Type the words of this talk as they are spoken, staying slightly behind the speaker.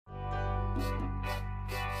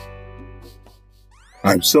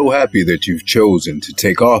I'm so happy that you've chosen to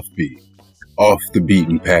take Offbeat, off the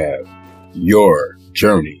beaten path. Your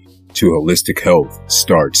journey to holistic health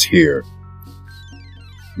starts here.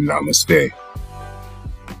 Namaste.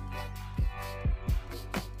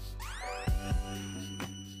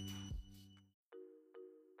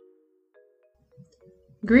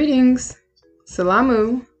 Greetings,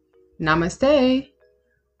 Salamu, Namaste.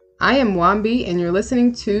 I am Wambi and you're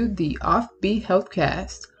listening to the Offbeat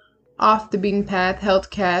Healthcast. Off the Beaten Path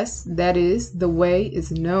Healthcast, that is, the way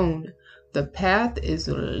is known. The path is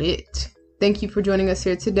lit. Thank you for joining us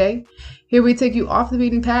here today. Here we take you off the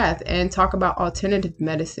beaten path and talk about alternative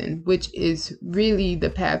medicine, which is really the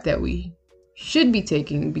path that we should be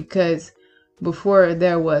taking, because before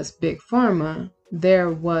there was Big Pharma, there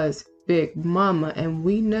was Big Mama, and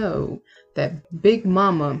we know that Big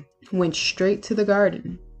Mama went straight to the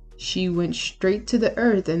garden. She went straight to the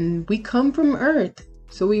earth, and we come from earth.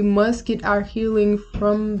 So we must get our healing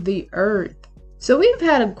from the earth. So we've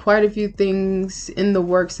had quite a few things in the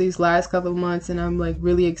works these last couple of months, and I'm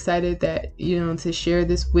really excited that, to share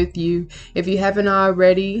this with you. If you haven't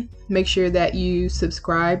already, make sure that you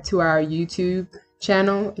subscribe to our YouTube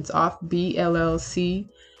channel. It's Offbeat LLC,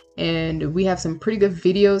 and we have some pretty good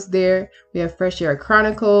videos there. We have Fresh Air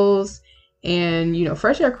Chronicles, and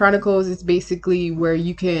Fresh Air Chronicles is basically where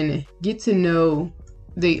you can get to know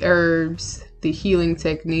the herbs, the healing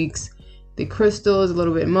techniques, the crystals a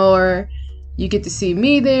little bit more. You get to see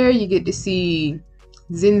me there. You get to see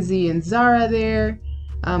Zinzi and Zara there.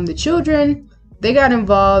 The children, they got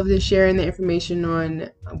involved in sharing the information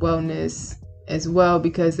on wellness as well,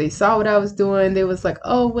 because they saw what I was doing. They was like,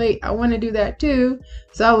 oh wait, I want to do that too.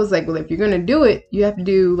 So I was like, well, if you're going to do it, you have to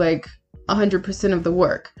do 100% of the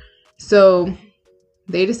work. So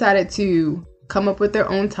they decided to come up with their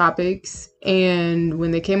own topics, and when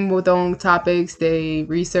they came up with their own topics, they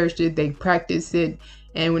researched it, they practiced it,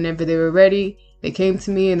 and whenever they were ready, they came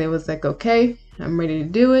to me and they was like, okay, I'm ready to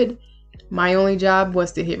do it. My only job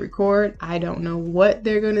was to hit record. I don't know what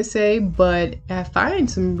they're gonna say, but I find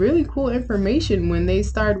some really cool information when they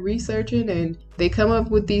start researching and they come up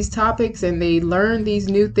with these topics and they learn these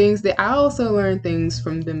new things. That I also learn things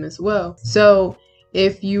from them as well. So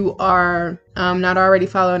if you are not already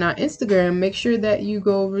following our Instagram, make sure that you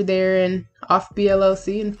go over there and Offbeat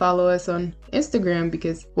LLC and follow us on Instagram,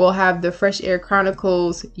 because we'll have the Fresh Air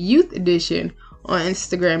Chronicles Youth Edition on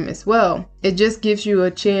Instagram as well. It just gives you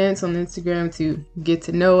a chance on Instagram to get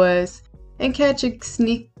to know us and catch a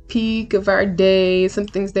sneak peek of our day, some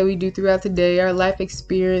things that we do throughout the day, our life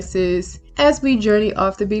experiences as we journey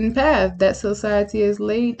off the beaten path that society has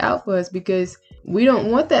laid out for us, because we don't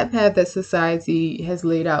want that path that society has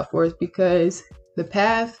laid out for us, because the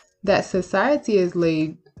path that society has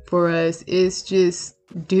laid for us is just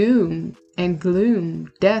doom and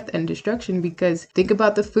gloom, death and destruction. Because think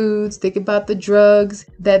about the foods, think about the drugs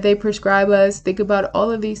that they prescribe us, think about all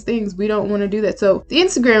of these things. We don't want to do that. So the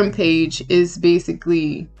Instagram page is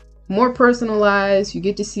basically more personalized. You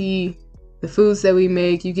get to see the foods that we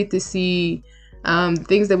make, you get to see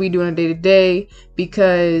things that we do on a day-to-day,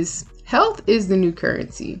 because health is the new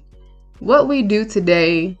currency. What we do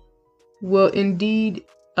today will indeed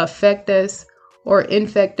affect us or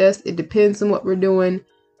infect us. It depends on what we're doing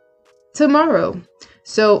tomorrow.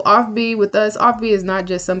 So Offbeat with us, Offbeat is not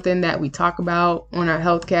just something that we talk about on our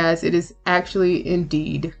healthcast. It is actually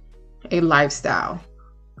indeed a lifestyle.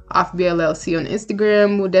 Offbeat LLC on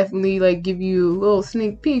Instagram will definitely give you a little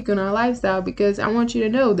sneak peek on our lifestyle, because I want you to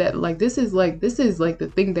know that this is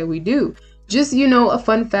the thing that we do. Just, a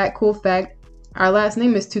fun fact, cool fact, our last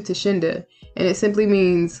name is Tutashinda, and it simply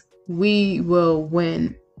means we will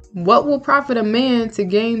win. What will profit a man to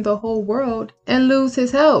gain the whole world and lose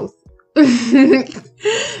his health?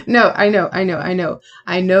 No, I know.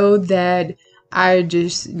 I know that I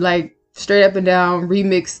just straight up and down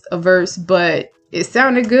remixed a verse, but it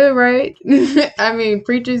sounded good, right? I mean,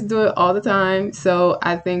 preachers do it all the time. So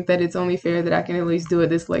I think that it's only fair that I can at least do it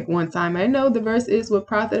this one time. I know the verse is, what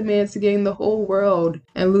profit a man to gain the whole world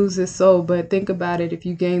and lose his soul. But think about it. If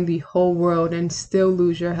you gain the whole world and still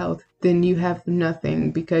lose your health, then you have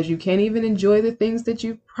nothing, because you can't even enjoy the things that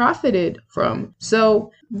you profited from.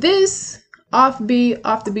 So this offbeat,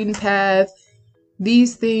 off the beaten path,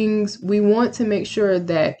 these things, we want to make sure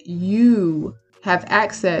that you have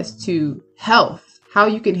access to health, how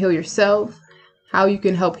you can heal yourself, how you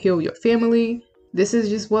can help heal your family. This is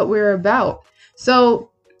just what we're about. So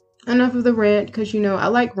enough of the rant, because I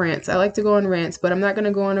like rants. I like to go on rants, but I'm not going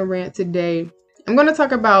to go on a rant today. I'm going to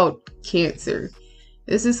talk about cancer.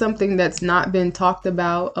 This is something that's not been talked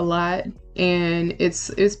about a lot, and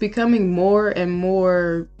it's becoming more and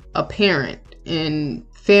more apparent in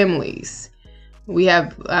families. We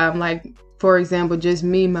have, like, for example, just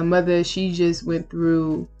me, my mother, she just went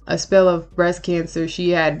through a spell of breast cancer. She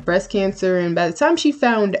had breast cancer, and by the time she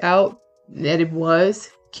found out that it was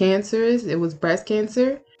cancerous, it was breast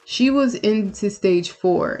cancer, she was into stage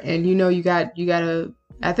 4. And you gotta,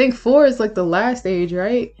 I think 4 is like the last stage,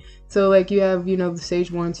 right? So like you have, the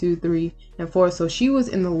stage 1, 2, 3, and 4. So she was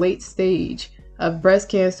in the late stage of breast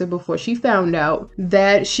cancer before she found out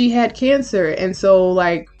that she had cancer. And so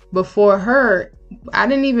like before her, I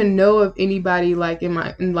didn't even know of anybody like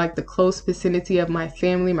in like the close vicinity of my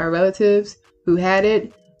family, my relatives, who had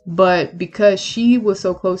it. But because she was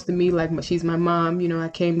so close to me, like she's my mom, I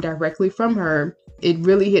came directly from her. It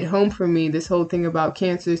really hit home for me, this whole thing about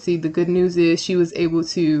cancer. See, the good news is she was able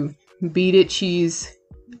to beat it. She's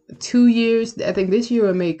 2 years, I think this year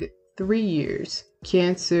will make 3 years,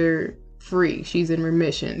 cancer free. She's in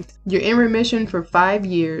remission. You're in remission for 5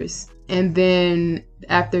 years. And then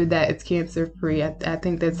after that, it's cancer free. I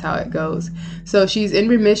think that's how it goes. So she's in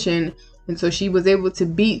remission. And so she was able to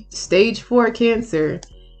beat stage 4 cancer.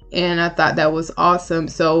 And I thought that was awesome.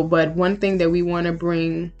 So, but one thing that we want to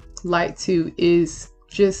bring light to is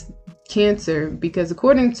just cancer, because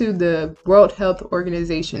according to the World Health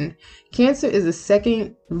Organization, cancer is the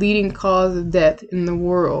second leading cause of death in the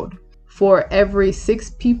world. For every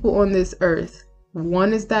 6 people on this earth,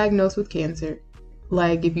 1 is diagnosed with cancer.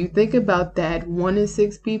 Like, if you think about that, 1 in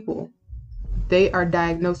 6 people, they are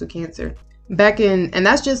diagnosed with cancer. And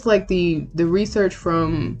that's just like the research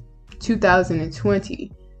from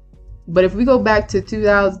 2020. But if we go back to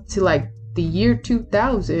 2000, to like the year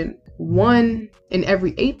 2000, 1 in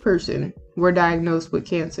every 8 person were diagnosed with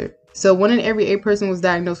cancer. So 1 in every 8 person was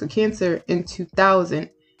diagnosed with cancer in 2000.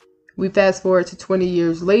 We fast forward to 20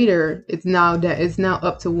 years later, it's now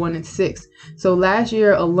up to 1 in 6. So last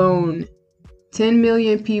year alone, 10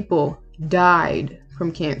 million people died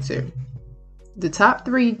from cancer. The top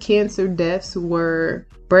 3 cancer deaths were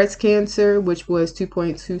breast cancer, which was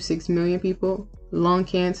 2.26 million people, lung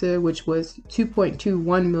cancer, which was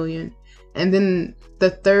 2.21 million, and then the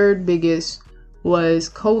third biggest was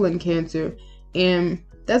colon cancer, and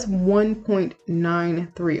that's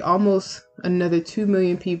 1.93, almost another 2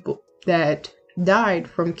 million people that died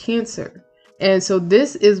from cancer. And so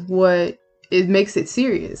this is what it makes it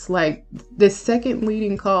serious. Like, the second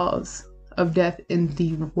leading cause of death in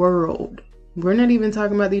the world. We're not even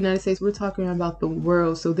talking about the United States, we're talking about the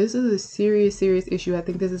world. So this is a serious issue. I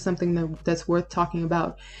think this is something that's worth talking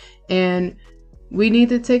about. And we need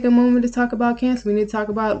to take a moment to talk about cancer. We need to talk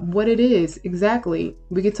about what it is exactly.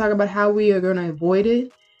 We can talk about how we are going to avoid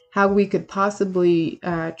it, how we could possibly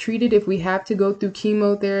treat it if we have to go through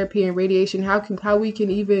chemotherapy and radiation, how we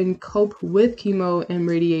can even cope with chemo and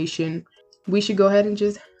radiation. We should go ahead and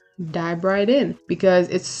just dive right in, because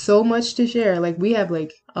it's so much to share. Like, we have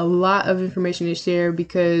like a lot of information to share,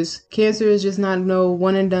 because cancer is just not no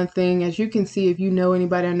one and done thing. As you can see, if you know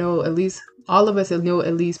anybody, I know at least all of us know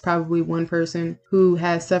at least probably one person who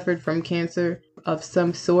has suffered from cancer of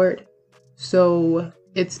some sort. So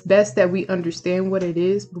it's best that we understand what it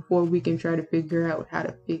is before we can try to figure out how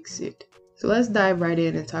to fix it. So let's dive right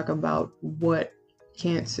in and talk about what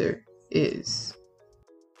cancer is.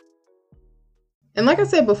 And like I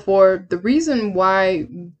said before, the reason why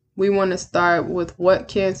we want to start with what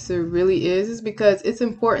cancer really is because it's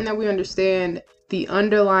important that we understand the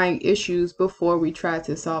underlying issues before we try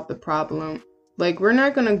to solve the problem. Like, we're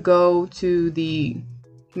not going to go to the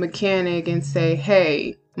mechanic and say,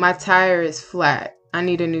 hey, my tire is flat, I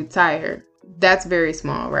need a new tire. That's very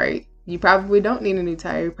small, right? You probably don't need a new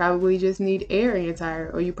tire. You probably just need air in your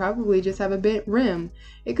tire, or you probably just have a bent rim.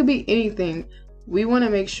 It could be anything. We want to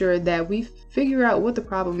make sure that we figure out what the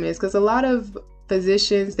problem is, because a lot of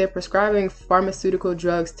physicians, they're prescribing pharmaceutical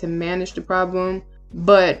drugs to manage the problem.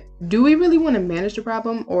 But do we really want to manage the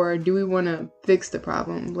problem, or do we want to fix the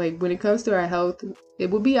problem? Like, when it comes to our health, it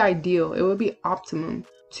would be ideal, it would be optimum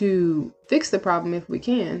to fix the problem if we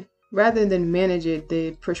can, rather than manage it.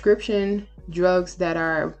 The prescription drugs that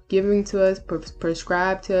are given to us,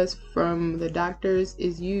 prescribed to us from the doctors,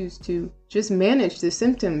 is used to just manage the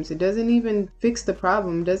symptoms. It doesn't even fix the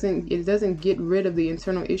problem. It doesn't get rid of the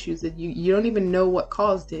internal issues that you don't even know what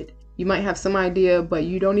caused it. You might have some idea, but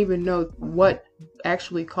you don't even know what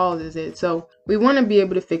actually causes it. So we want to be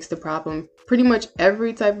able to fix the problem. Pretty much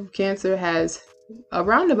every type of cancer has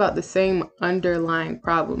around about the same underlying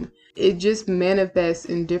problem. It just manifests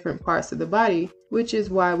in different parts of the body, which is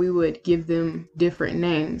why we would give them different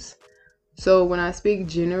names. So when I speak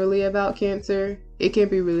generally about cancer, it can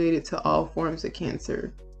be related to all forms of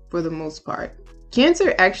cancer for the most part.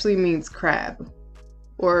 Cancer actually means crab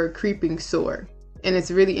or creeping sore. And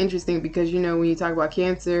it's really interesting because, when you talk about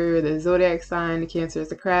Cancer, the zodiac sign, Cancer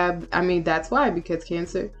is a crab. I mean, that's why, because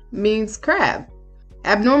Cancer means crab.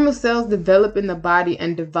 Abnormal cells develop in the body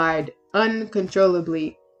and divide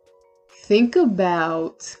uncontrollably. Think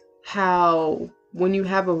about how when you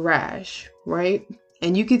have a rash, right?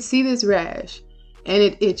 And you can see this rash and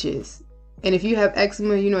it itches. And if you have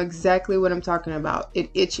eczema, you know exactly what I'm talking about. It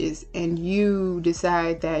itches and you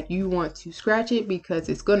decide that you want to scratch it because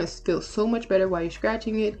it's going to feel so much better while you're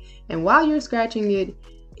scratching it. And while you're scratching it,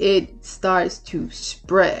 it starts to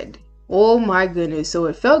spread. Oh my goodness. So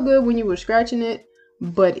it felt good when you were scratching it,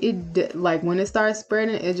 but when it starts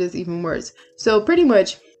spreading, it's just even worse. So pretty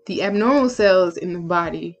much the abnormal cells in the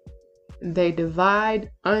body, they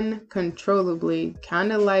divide uncontrollably,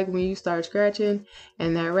 kind of like when you start scratching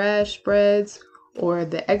and that rash spreads or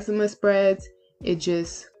the eczema spreads, it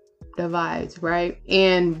just divides, right?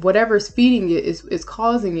 And whatever's feeding it is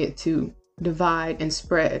causing it to divide and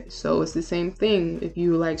spread. So it's the same thing. If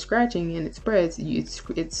you like scratching and it spreads,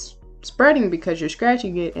 it's spreading because you're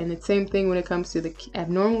scratching it. And it's the same thing when it comes to the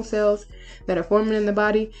abnormal cells that are forming in the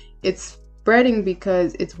body. It's spreading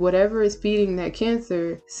because it's whatever is feeding that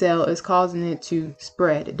cancer cell is causing it to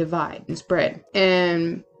spread, divide, and spread.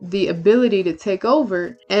 And the ability to take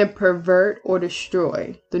over and pervert or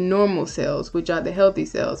destroy the normal cells, which are the healthy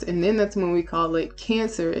cells. And then that's when we call it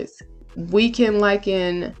cancerous. We can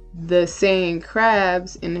liken the saying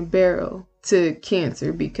crabs in a barrel to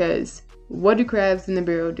cancer, because what do crabs in the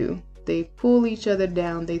barrel do? They pull each other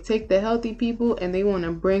down. They take the healthy people and they want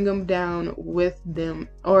to bring them down with them.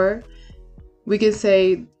 Or we can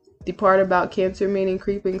say the part about cancer meaning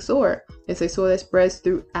creeping sore. It's a sore that spreads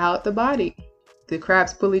throughout the body. The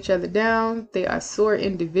crabs pull each other down. They are sore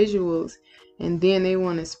individuals, and then they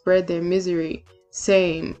want to spread their misery.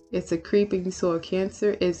 Same. It's a creeping sore.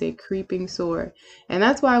 Cancer is a creeping sore. And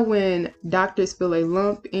that's why when doctors feel a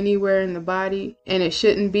lump anywhere in the body and it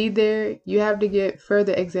shouldn't be there, you have to get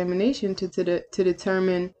further examination to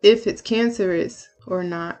determine if it's cancerous or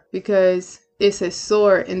not, because it's a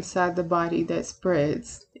sore inside the body that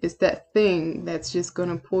spreads. It's that thing that's just going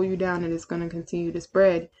to pull you down, and it's going to continue to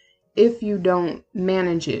spread if you don't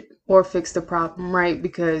manage it or fix the problem, right?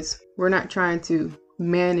 Because we're not trying to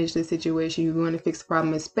manage the situation. You want to fix the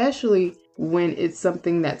problem, especially when it's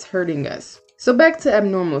something that's hurting us. So back to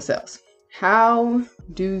abnormal cells. How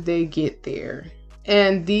do they get there?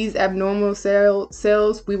 And these abnormal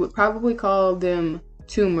cells, we would probably call them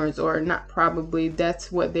tumors, or not probably,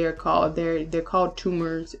 that's what they're called. They're called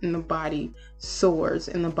tumors in the body, sores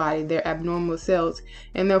in the body. They're abnormal cells,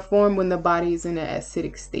 and they're formed when the body is in an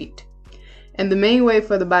acidic state. And the main way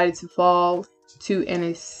for the body to fall to an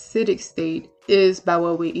acidic state is by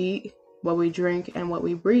what we eat, what we drink, and what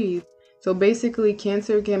we breathe. So basically,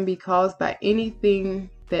 cancer can be caused by anything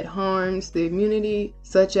that harms the immunity,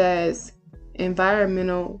 such as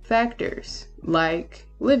environmental factors like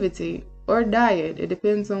livity or diet. It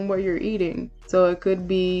depends on what you're eating. So it could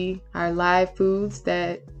be our live foods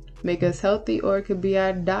that make us healthy, or it could be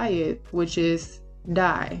our diet, which is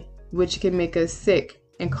dye, which can make us sick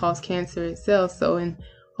and cause cancer itself. So in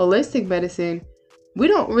holistic medicine, we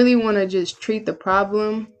don't really want to just treat the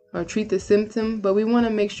problem or treat the symptom, but we want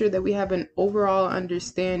to make sure that we have an overall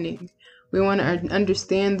understanding. We want to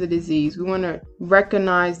understand the disease. We want to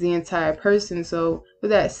recognize the entire person. So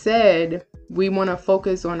with that said, we want to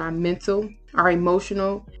focus on our mental, our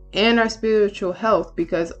emotional, and our spiritual health,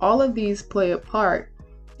 because all of these play a part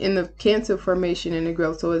in the cancer formation and the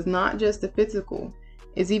growth. So it's not just the physical.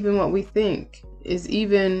 It's even what we think. It's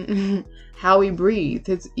even how we breathe.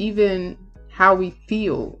 It's even how we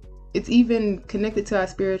feel. It's even connected to our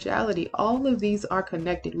spirituality. All of these are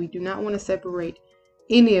connected. We do not want to separate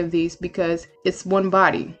any of these because it's one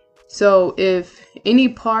body. So if any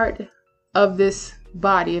part of this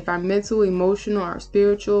body, if our mental, emotional, our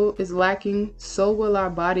spiritual is lacking, so will our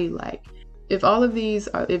body lack. If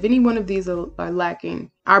any one of these are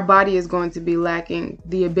lacking, our body is going to be lacking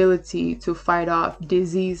the ability to fight off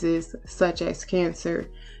diseases such as cancer.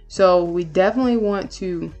 So we definitely want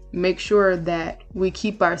to make sure that we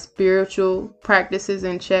keep our spiritual practices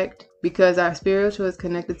in check, because our spiritual is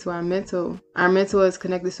connected to our mental is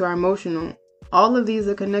connected to our emotional. All of these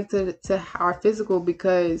are connected to our physical,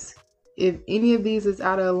 because if any of these is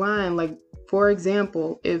out of line, like for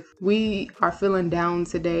example, if we are feeling down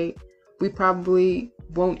today, we probably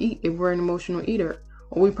won't eat if we're an emotional eater,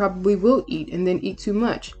 or we probably will eat and then eat too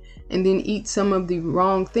much, and then eat some of the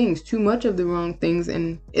wrong things, too much of the wrong things.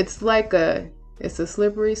 And it's a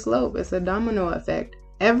slippery slope. It's a domino effect.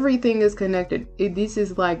 Everything is connected. This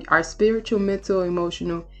is like our spiritual, mental,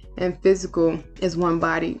 emotional, and physical is one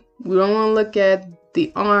body. We don't want to look at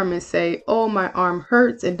the arm and say, oh, my arm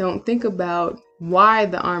hurts, and don't think about why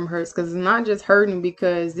the arm hurts, because it's not just hurting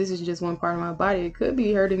because this is just one part of my body. It could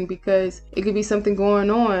be hurting because it could be something going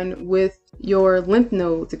on with your lymph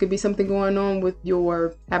nodes. It could be something going on with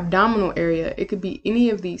your abdominal area. It could be any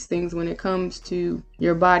of these things when it comes to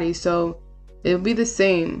your body. So it'll be the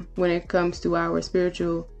same when it comes to our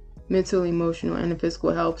spiritual, mental, emotional, and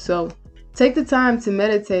physical health. So take the time to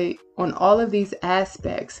meditate on all of these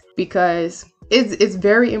aspects, because it's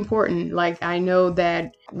very important. Like, I know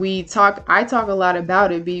that I talk a lot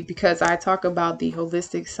about it because I talk about the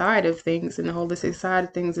holistic side of things, and the holistic side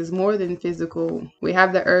of things is more than physical. We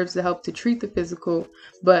have the herbs to help to treat the physical,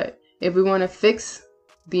 but if we want to fix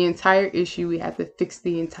the entire issue, we have to fix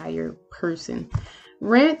the entire person.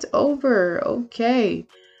 Rant over. Okay.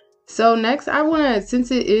 So next,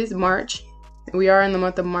 since it is March, we are in the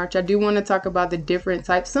month of March, I do want to talk about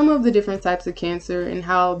some of the different types of cancer and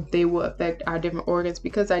how they will affect our different organs,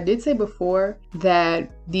 because I did say before that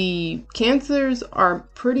the cancers are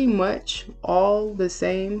pretty much all the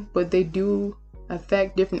same, but they do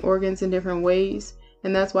affect different organs in different ways,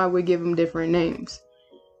 and that's why we give them different names.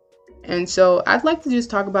 And so I'd like to just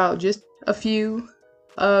talk about just a few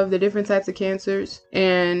of the different types of cancers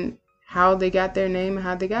and how they got their name and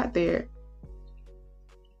how they got there.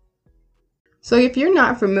 So if you're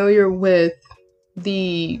not familiar with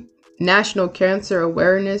the National Cancer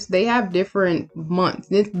Awareness, they have different months,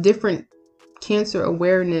 different cancer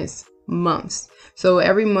awareness months. So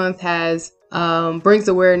every month brings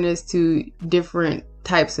awareness to different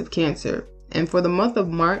types of cancer. And for the month of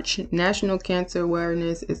March, National Cancer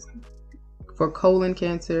Awareness is for colon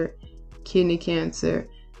cancer, kidney cancer,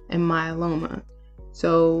 and myeloma.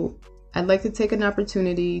 So I'd like to take an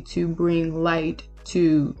opportunity to bring light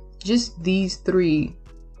to just these three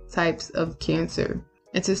types of cancer.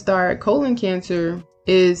 And to start, colon cancer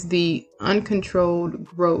is the uncontrolled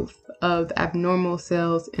growth of abnormal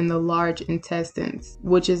cells in the large intestines,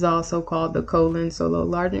 which is also called the colon. So the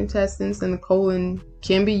large intestines and the colon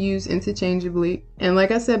can be used interchangeably. And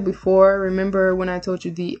like I said before, remember when I told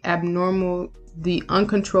you the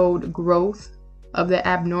uncontrolled growth of the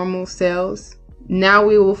abnormal cells? Now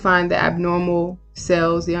we will find the abnormal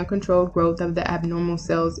cells, the uncontrolled growth of the abnormal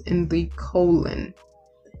cells in the colon.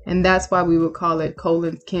 And that's why we would call it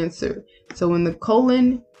colon cancer. So in the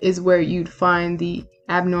colon is where you'd find the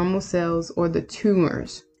abnormal cells or the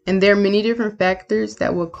tumors. And there are many different factors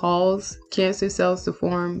that will cause cancer cells to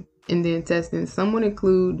form in the intestines. Some would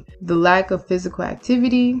include the lack of physical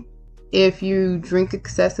activity. If you drink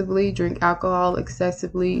alcohol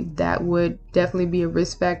excessively, that would definitely be a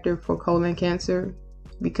risk factor for colon cancer,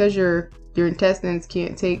 because your intestines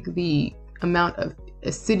can't take the amount of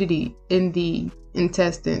acidity in the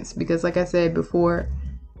intestines, because like I said before,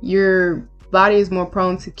 your body is more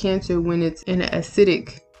prone to cancer when it's in an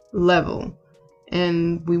acidic level,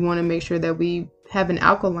 and we want to make sure that we have an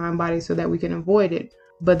alkaline body so that we can avoid it.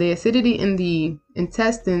 But the acidity in the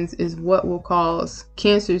intestines is what will cause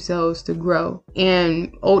cancer cells to grow.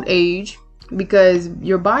 And old age, because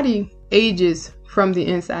your body ages from the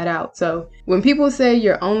inside out. So when people say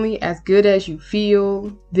you're only as good as you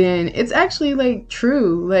feel, then it's actually like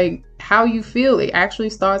true. Like, how you feel, it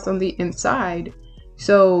actually starts on the inside.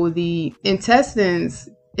 So the intestines,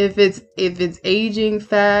 if it's aging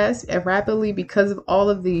fast and rapidly because of all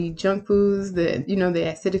of the junk foods, the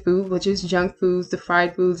acidic food, which is junk foods, the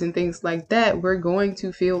fried foods and things like that, we're going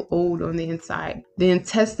to feel old on the inside. The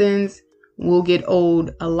intestines will get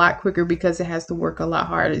old a lot quicker because it has to work a lot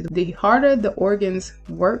harder. The harder the organs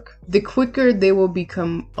work, the quicker they will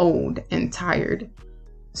become old and tired.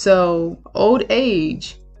 So old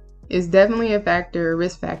age is definitely a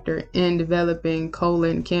risk factor in developing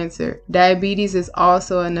colon cancer. Diabetes is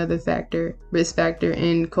also another risk factor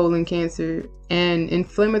in colon cancer. And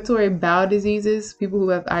inflammatory bowel diseases, people who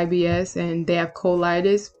have IBS and they have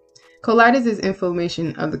colitis. Colitis is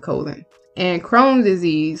inflammation of the colon. And Crohn's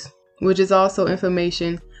disease, which is also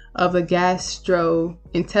inflammation of the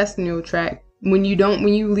gastrointestinal tract. When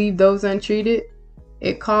you leave those untreated,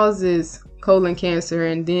 it causes colon cancer.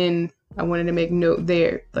 And then I wanted to make note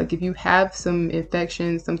there, like if you have some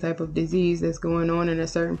infection, some type of disease that's going on in a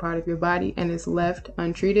certain part of your body and it's left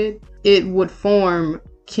untreated, it would form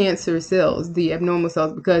cancer cells, the abnormal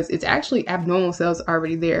cells, because it's actually abnormal cells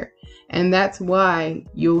already there. And that's why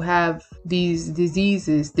you'll have these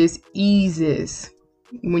diseases,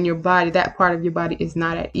 when your body, that part of your body is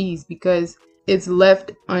not at ease because it's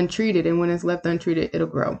left untreated. And when it's left untreated, it'll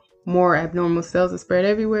grow. More abnormal cells are spread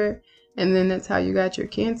everywhere. And then that's how you got your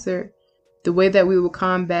cancer. The way that we will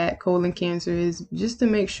combat colon cancer is just to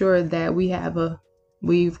make sure that we have a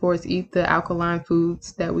We, of course, eat the alkaline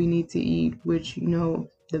foods that we need to eat, which,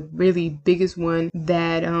 the really biggest one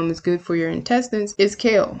that is good for your intestines is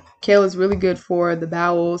kale. Kale is really good for the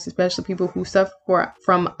bowels, especially people who suffer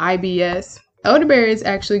from IBS. Elderberry is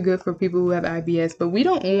actually good for people who have IBS, but we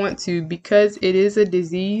don't want to, because it is a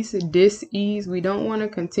disease, we don't want to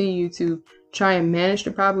continue to try and manage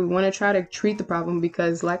the problem. We want to try to treat the problem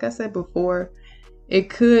because, like I said before, it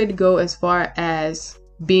could go as far as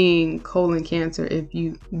being colon cancer if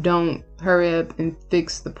you don't hurry up and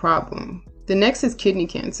fix the problem. The next is kidney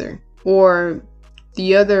cancer, or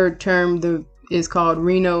the other term is called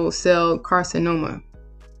renal cell carcinoma.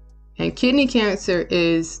 And kidney cancer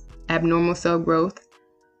is abnormal cell growth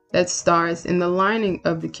that starts in the lining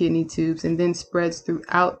of the kidney tubes and then spreads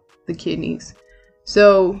throughout the kidneys.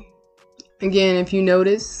 So again, if you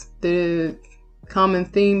notice, the common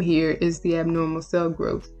theme here is the abnormal cell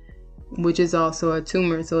growth, which is also a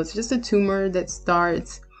tumor. So it's just a tumor that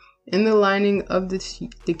starts in the lining of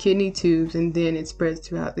the kidney tubes and then it spreads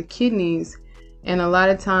throughout the kidneys. And a lot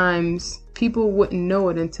of times people wouldn't know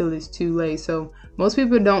it until it's too late. So most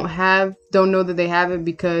people don't know that they have it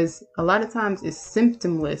because a lot of times it's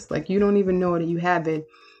symptomless. Like you don't even know that you have it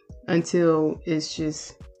until it's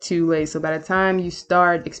just too late. So by the time you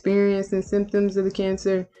start experiencing symptoms of the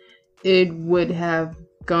cancer, it would have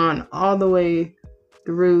gone all the way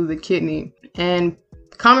through the kidney. And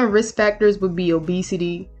common risk factors would be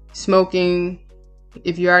obesity, smoking,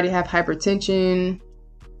 if you already have hypertension,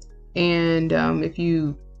 and if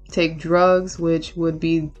you take drugs, which would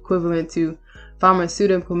be equivalent to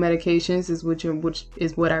pharmaceutical medications, which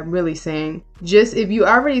is what I'm really saying. Just if you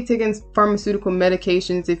already taken pharmaceutical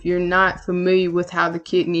medications, if you're not familiar with how the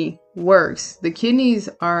kidney works, the kidneys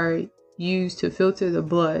are used to filter the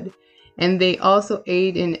blood, and they also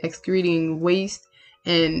aid in excreting waste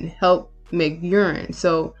and help make urine.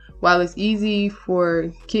 So while it's easy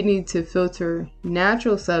for kidney to filter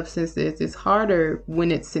natural substances, it's harder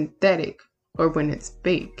when it's synthetic or when it's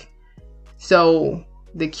fake. So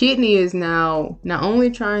the kidney is now not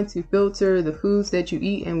only trying to filter the foods that you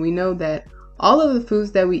eat, and we know that all of the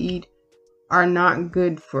foods that we eat are not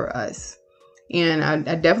good for us. And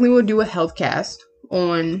I definitely will do a health cast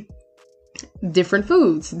on different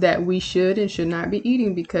foods that we should and should not be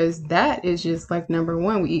eating, because that is just like number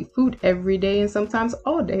one. We eat food every day and sometimes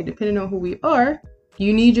all day, depending on who we are.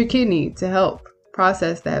 You need your kidney to help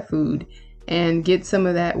process that food and get some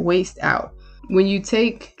of that waste out. When you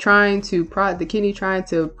take the kidney trying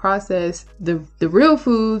to process the real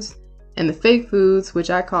foods and the fake foods, which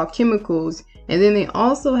I call chemicals, and then they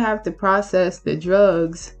also have to process the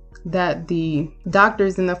drugs that the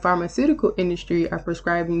doctors in the pharmaceutical industry are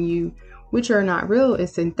prescribing you, which are not real,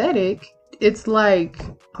 it's synthetic. It's like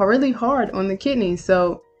really hard on the kidney.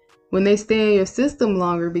 So when they stay in your system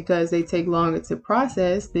longer because they take longer to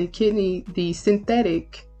process, the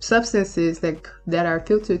synthetic substances that are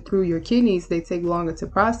filtered through your kidneys, they take longer to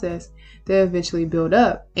process. They eventually build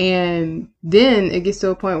up, and then it gets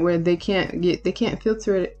to a point where they can't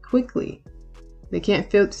filter it quickly. They can't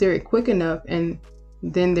filter it quick enough, and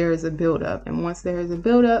then there is a buildup. And once there is a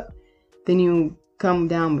buildup, then you come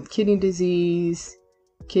down with kidney disease,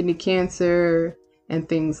 kidney cancer, and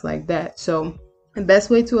things like that. So the best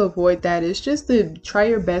way to avoid that is just to try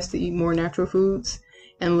your best to eat more natural foods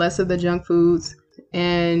and less of the junk foods,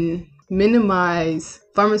 and minimize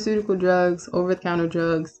pharmaceutical drugs, over-the-counter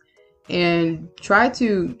drugs, and try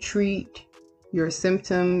to treat your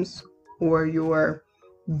symptoms or your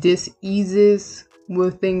diseases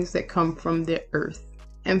with things that come from the earth.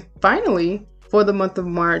 And finally, for the month of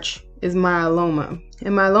March is myeloma.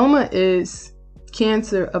 And myeloma is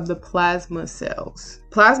cancer of the plasma cells.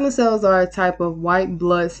 Plasma cells are a type of white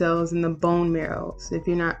blood cells in the bone marrow. So if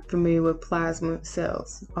you're not familiar with plasma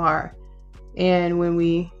cells are. And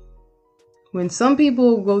when some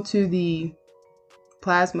people go to the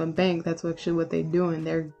plasma bank, that's actually what they're doing.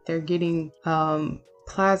 They're getting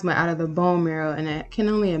plasma out of the bone marrow, and I can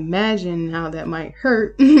only imagine how that might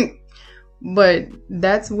hurt. But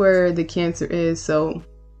that's where the cancer is. So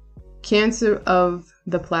cancer of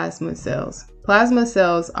the plasma cells. Plasma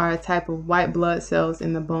cells are a type of white blood cells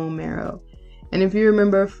in the bone marrow. And if you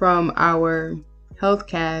remember from our health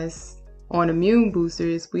cast on immune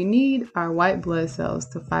boosters, we need our white blood cells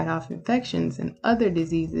to fight off infections and other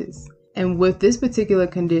diseases. And with this particular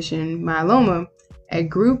condition, myeloma, a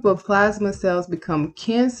group of plasma cells become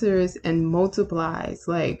cancerous and multiplies,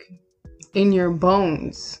 like in your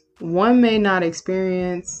bones. One may not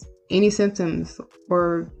experience any symptoms,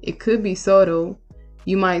 or it could be subtle.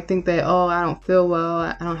 You might think that, oh, I don't feel well,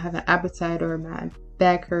 I don't have an appetite, or my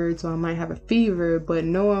back hurts, or I might have a fever, but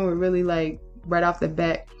no one would really right off the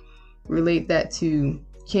bat relate that to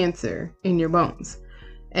cancer in your bones.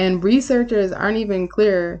 And researchers aren't even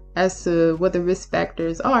clear as to what the risk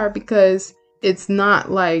factors are, because it's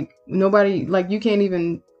not like you can't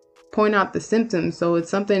even point out the symptoms. So it's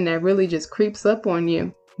something that really just creeps up on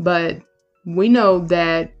you. But we know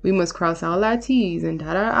that we must cross all our T's and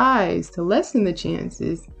dot our I's to lessen the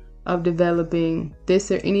chances of developing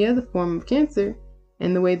this or any other form of cancer.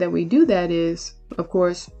 And the way that we do that is, of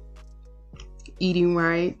course, eating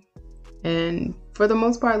right, and for the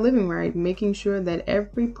most part, living right, making sure that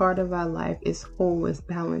every part of our life is whole, is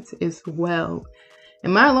balanced, is well.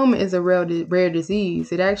 And myeloma is a rare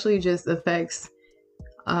disease. It actually just affects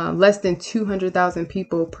less than 200,000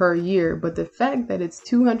 people per year. But the fact that it's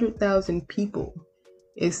 200,000 people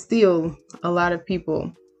is still a lot of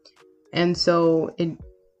people. And so it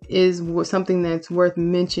is something that's worth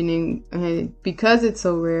mentioning. And because it's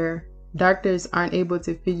so rare, doctors aren't able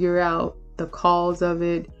to figure out the cause of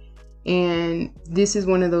it. And this is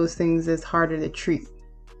one of those things that's harder to treat.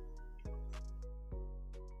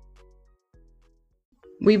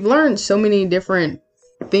 We've learned so many different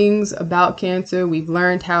things about cancer. We've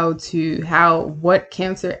learned what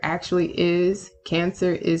cancer actually is.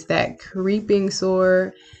 Cancer is that creeping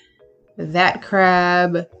sore, that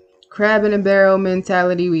crab in a barrel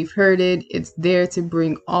mentality. We've heard it. It's there to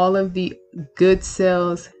bring all of the good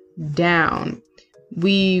cells down.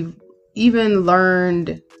 We've even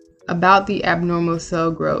learned about the abnormal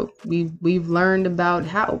cell growth. We've learned about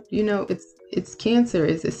how, it's cancer,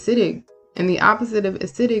 it's acidic, and the opposite of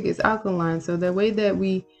acidic is alkaline. So the way that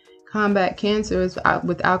we combat cancer is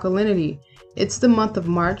with alkalinity. It's the month of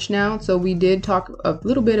March now, so we did talk a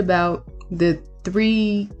little bit about the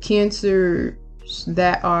 3 cancers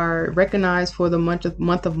that are recognized for the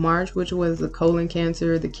month of March, which was the colon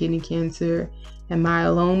cancer, the kidney cancer, and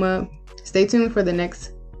myeloma. Stay tuned for the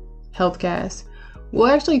next HealthCast. We'll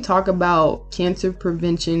actually talk about cancer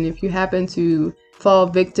prevention. If you happen to fall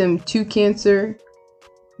victim to cancer,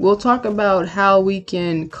 we'll talk about how we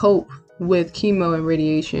can cope with chemo and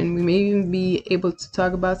radiation. We may even be able to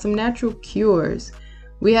talk about some natural cures.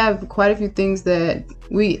 We have quite a few things that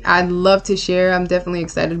I'd love to share. I'm definitely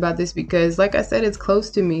excited about this because, like I said, it's close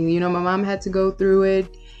to me. My mom had to go through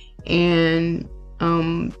it, and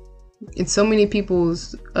it's so many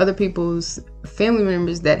other people's family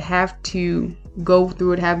members that have to go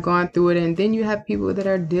through it, have gone through it, and then you have people that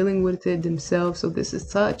are dealing with it themselves. So this is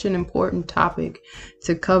such an important topic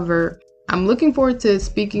to cover. I'm looking forward to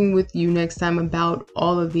speaking with you next time about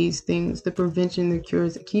all of these things, the prevention, the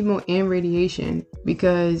cures, the chemo and radiation,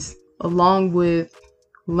 because along with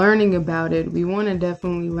learning about it, we want to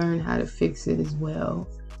definitely learn how to fix it as well.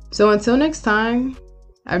 So until next time,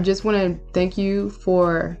 I just want to thank you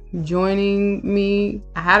for joining me.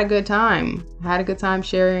 I had a good time.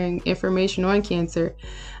 Sharing information on cancer.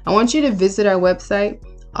 I want you to visit our website,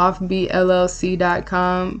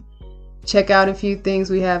 offbeatllc.com. Check out a few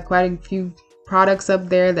things. We have quite a few products up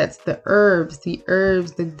there. That's the herbs, the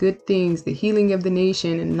good things, the healing of the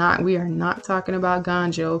nation, and we are not talking about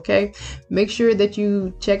ganja, okay? Make sure that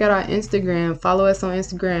you check out our Instagram. Follow us on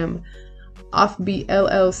Instagram, Offbeat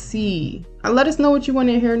LLC. And let us know what you want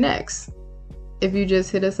to hear next. If you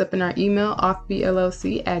just hit us up in our email,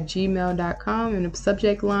 offbeatllc@gmail.com. In the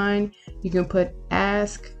subject line, you can put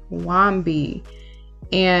Ask Wambi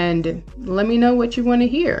and let me know what you want to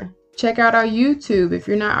hear. Check out our YouTube if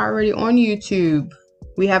you're not already on YouTube.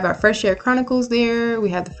 We have our Fresh Air Chronicles there. We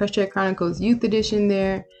have the Fresh Air Chronicles Youth Edition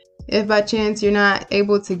there. If by chance you're not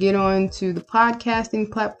able to get on to the podcasting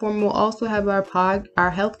platform, we'll also have our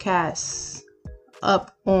HealthCasts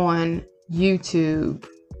up on YouTube.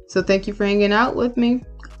 So thank you for hanging out with me.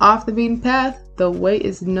 Off the beaten path, the way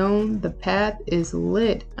is known, the path is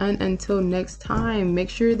lit. And until next time, make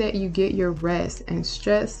sure that you get your rest and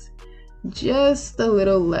stress just a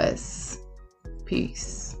little less.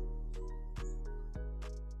 Peace.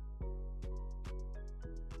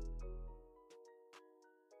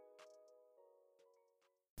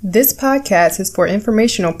 This podcast is for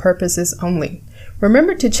informational purposes only.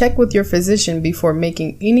 Remember to check with your physician before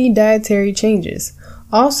making any dietary changes.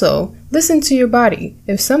 Also, listen to your body.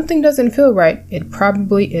 If something doesn't feel right, it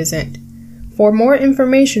probably isn't. For more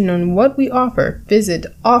information on what we offer, visit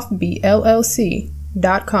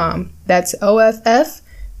offbeatllc.com. That's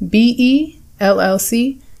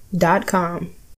OFFBELLC.com.